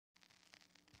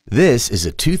This is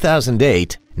a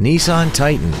 2008 Nissan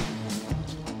Titan.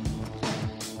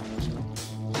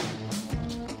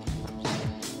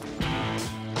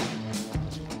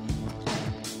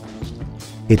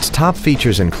 Its top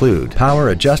features include power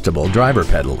adjustable driver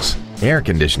pedals, air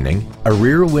conditioning, a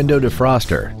rear window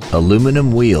defroster,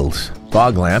 aluminum wheels,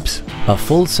 fog lamps, a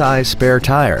full-size spare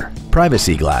tire,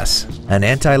 privacy glass, an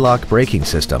anti-lock braking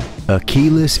system, a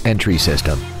keyless entry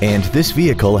system, and this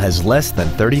vehicle has less than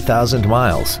 30,000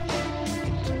 miles.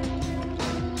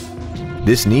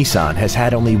 This Nissan has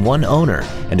had only one owner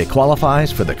and it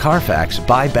qualifies for the Carfax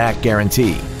buyback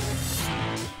guarantee.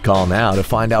 Call now to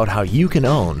find out how you can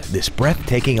own this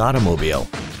breathtaking automobile.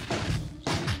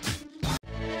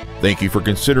 Thank you for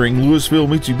considering Lewisville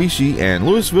Mitsubishi and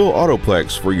Lewisville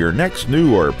Autoplex for your next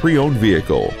new or pre-owned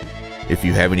vehicle. If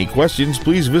you have any questions,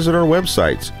 please visit our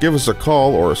websites, give us a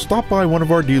call, or stop by one of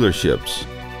our dealerships.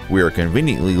 We are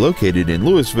conveniently located in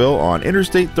Lewisville on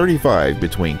Interstate 35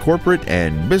 between Corporate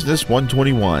and Business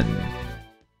 121.